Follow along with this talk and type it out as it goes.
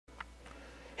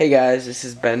Hey guys, this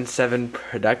is Ben7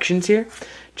 Productions here,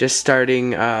 just starting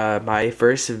my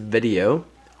first video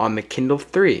on the Kindle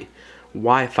 3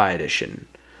 Wi-Fi Edition.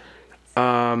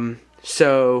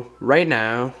 So right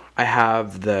now I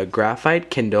have the graphite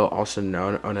Kindle, also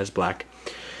known as black.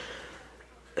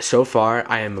 So far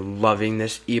I am loving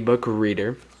this ebook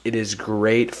reader. It is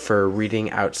great for reading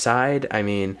outside. I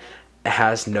mean, it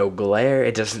has no glare,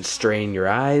 it doesn't strain your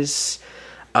eyes.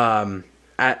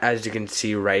 As you can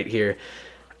see right here,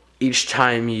 each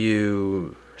time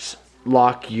you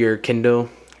lock your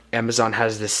Kindle, Amazon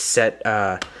has this set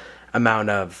amount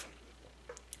of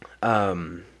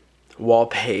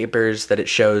wallpapers that it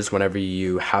shows whenever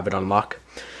you have it on lock.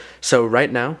 So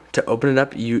right now, to open it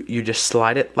up, you just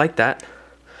slide it like that.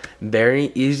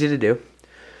 Very easy to do.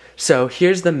 So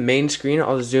here's the main screen.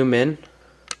 I'll zoom in.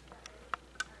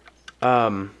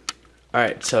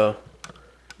 Alright, so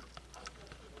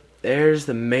there's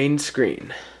the main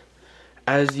screen.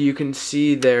 As you can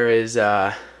see, there is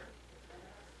I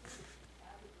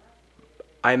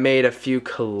made a few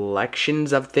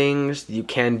collections of things you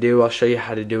can do. I'll show you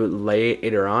how to do it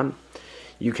later on.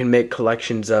 You can make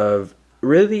collections of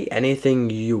really anything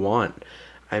you want.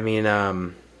 I mean,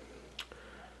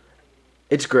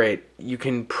 it's great. You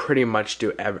can pretty much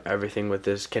do everything with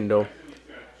this Kindle.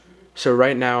 So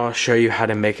right now I'll show you how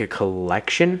to make a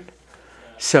collection.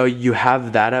 So you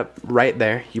have that up right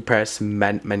there. You press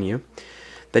menu.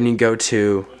 Then you go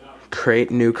to create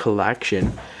new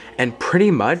collection, and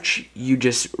pretty much you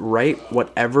just write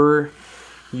whatever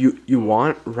you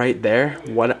want right there,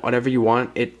 whatever you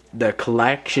want the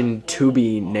collection to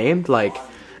be named, like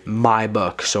my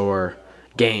books or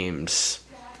games.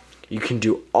 You can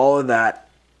do all of that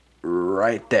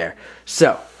right there.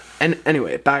 So, and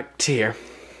anyway, back to here.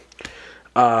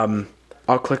 I'll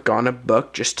click on a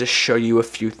book just to show you a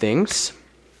few things.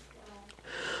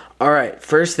 Alright,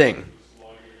 first thing.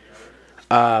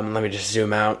 Let me just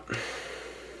zoom out.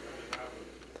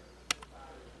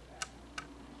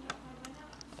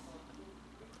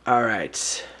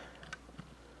 Alright.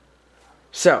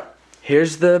 So,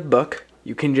 here's the book.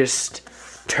 You can just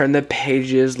turn the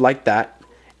pages like that.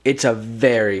 It's a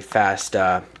very fast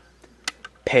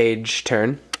page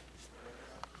turn.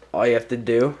 All you have to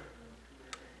do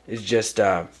is just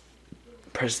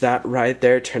press that right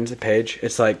there. It turns the page.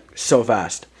 It's like so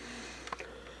fast.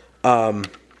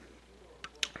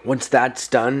 Once that's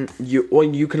done,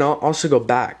 you can also go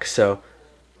back, so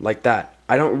like that.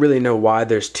 I don't really know why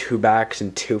there's two backs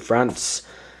and two fronts.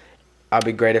 It'd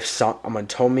be great if someone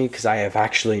told me, because I have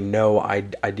actually no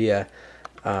idea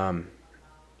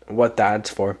what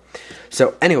that's for.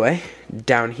 So anyway,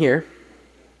 down here,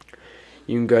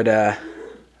 you can go to,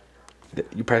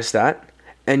 you press that,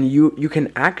 and you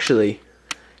can actually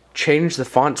change the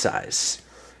font size.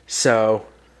 So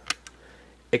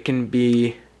it can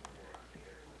be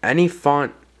any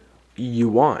font you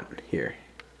want here.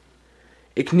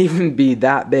 It can even be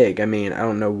that big. I mean, I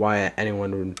don't know why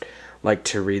anyone would like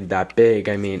to read that big.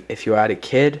 I mean, if you had a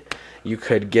kid, you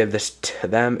could give this to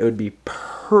them. It would be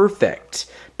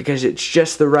perfect because it's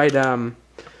just the right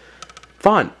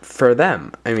font for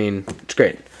them. I mean, it's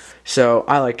great. So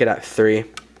I like it at 3.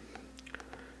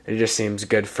 It just seems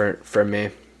good for me.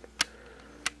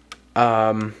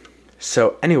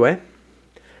 So anyway,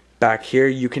 back here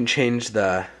you can change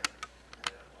the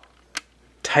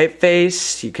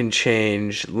typeface, you can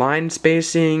change line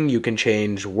spacing, you can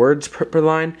change words per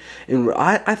line. And what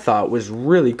I thought was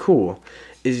really cool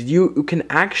is you can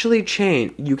actually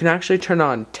turn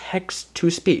on text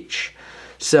to speech.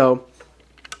 So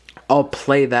I'll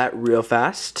play that real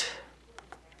fast.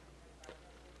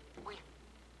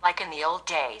 Like in the old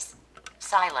days,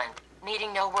 silent,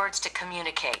 needing no words to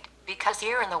communicate, because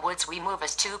here in the woods we move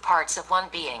as two parts of one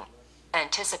being,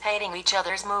 anticipating each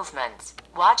other's movements,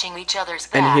 watching each other's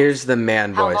backs. And here's the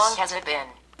man voice. How long has it been?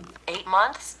 8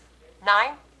 months?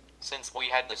 9? Since we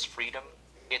had this freedom,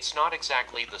 it's not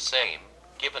exactly the same,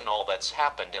 given all that's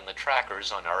happened in the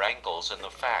trackers on our ankles and the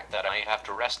fact that I have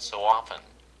to rest so often.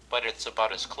 But it's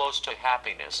about as close to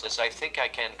happiness as I think I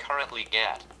can currently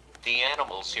get. The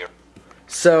animals here.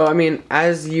 So, I mean,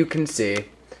 as you can see,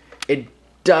 it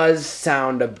does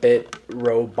sound a bit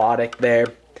robotic there.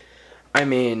 I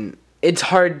mean, it's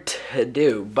hard to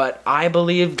do, but I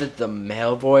believe that the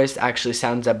male voice actually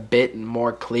sounds a bit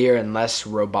more clear and less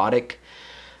robotic.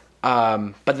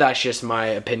 But that's just my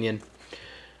opinion.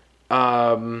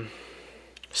 So,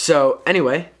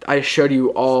 anyway, I showed you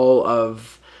all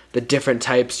of the different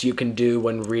types you can do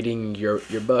when reading your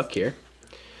book here.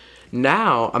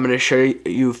 Now, I'm going to show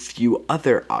you a few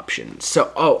other options.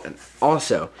 So, and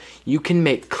also, you can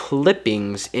make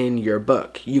clippings in your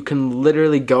book. You can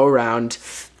literally go around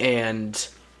and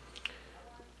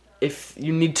if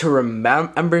you need to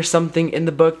remember something in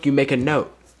the book, you make a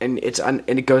note, and and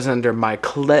it goes under my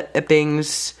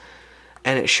clippings,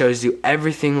 and it shows you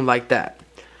everything like that.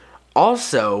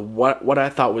 Also, what I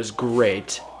thought was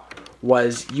great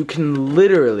was you can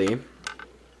literally.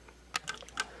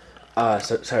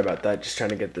 Sorry about that. Just trying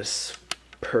to get this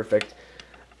perfect.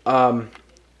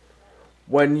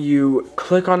 When you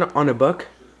click on a book.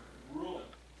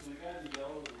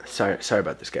 Sorry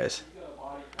about this, guys.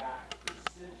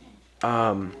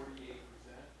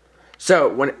 So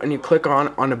when you click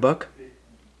on a book,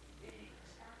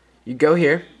 you go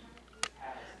here,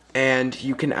 and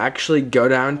you can actually go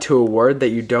down to a word that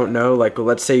you don't know. Like,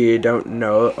 let's say you don't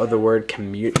know the word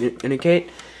communicate.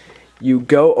 You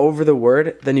go over the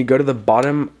word, then you go to the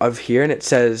bottom of here, and it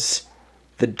says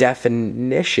the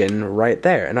definition right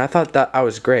there. And I thought that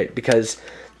was great because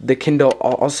the Kindle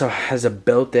also has a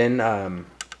built-in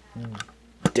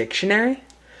dictionary.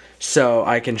 So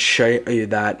I can show you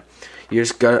that. You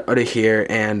just go to here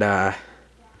and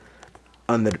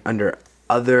under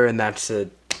other, and that's a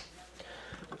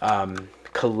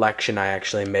collection I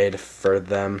actually made for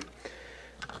them.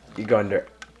 You go under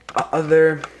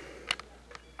other,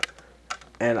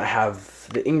 and I have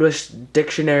the English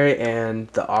dictionary and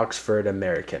the Oxford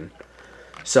American.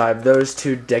 So I have those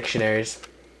two dictionaries,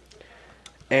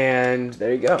 and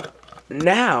there you go.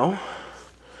 Now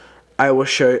I will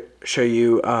show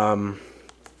you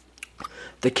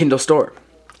the Kindle store.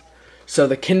 So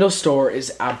the Kindle store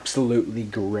is absolutely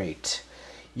great.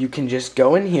 You can just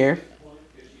go in here,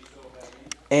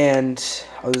 and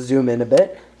I'll zoom in a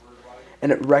bit,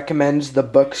 and it recommends the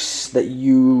books that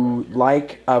you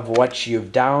like of what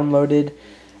you've downloaded.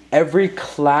 Every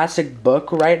classic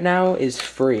book right now is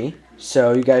free,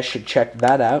 so you guys should check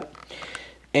that out.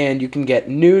 And you can get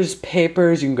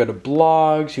newspapers, you can go to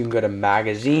blogs, you can go to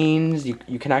magazines,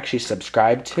 you can actually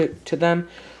subscribe to them,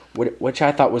 which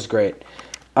I thought was great.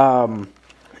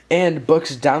 And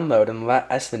books download in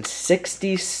less than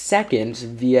 60 seconds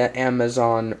via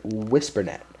Amazon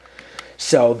WhisperNet.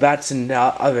 So that's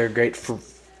another great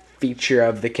feature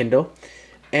of the Kindle.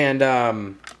 And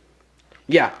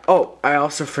yeah, oh, I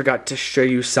also forgot to show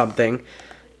you something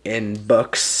in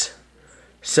books.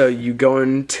 So you go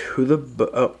into the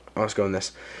book. Oh, I was going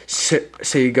this.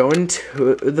 So you go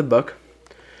into the book,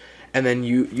 and then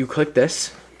you click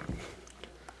this,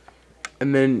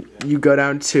 and then you go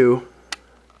down to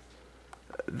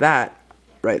that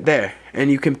right there, and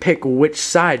you can pick which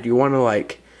side you want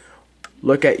to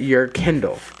look at your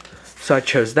Kindle. So I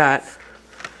chose that,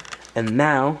 and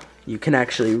now you can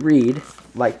actually read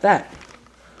like that,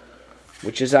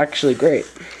 which is actually great.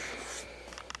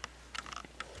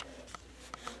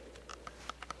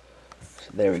 So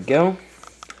there we go.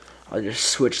 I'll just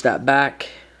switch that back.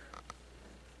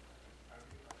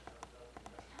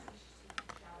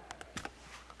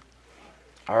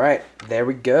 Alright, there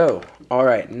we go.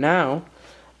 Alright, now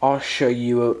I'll show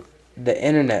you the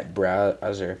internet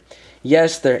browser.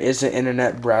 Yes, there is an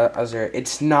internet browser.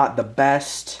 It's not the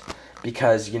best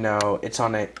because, you know, it's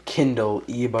on a Kindle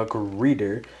ebook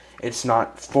reader. It's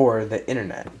not for the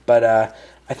internet. But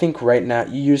I think right now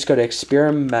you just go to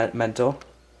experimental.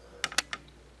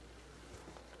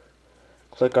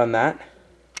 Click on that.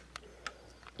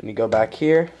 And you go back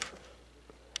here.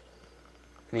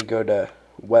 And you go to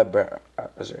web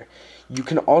browser. You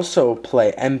can also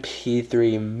play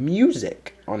MP3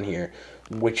 music on here,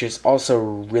 which is also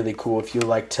really cool if you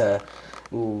like to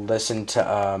listen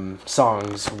to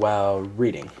songs while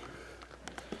reading.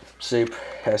 So you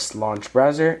press launch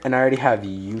browser, and I already have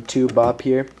YouTube up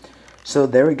here. So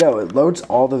there we go. It loads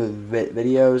all the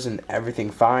videos and everything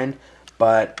fine,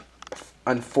 but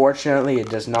unfortunately it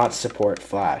does not support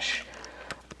Flash.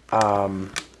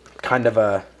 Kind of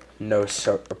a no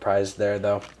surprise there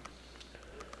though.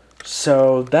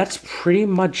 So that's pretty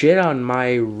much it on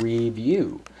my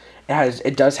review.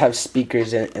 It does have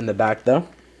speakers in the back though.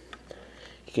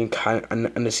 You can kind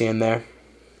of understand there.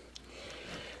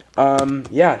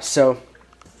 Yeah, so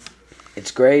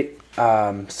it's great.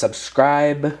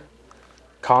 Subscribe,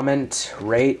 comment,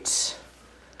 rate.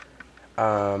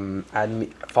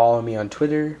 Follow me on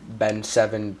Twitter,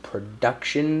 Ben7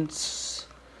 Productions.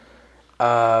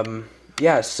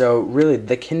 Yeah, so really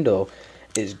the Kindle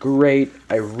is great.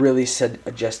 I really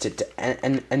suggest it to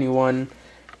anyone.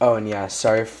 Oh, and yeah,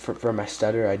 sorry for my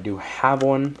stutter. I do have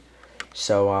one.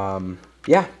 So,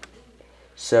 yeah.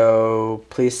 So,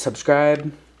 please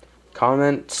subscribe,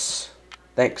 comment.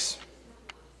 Thanks.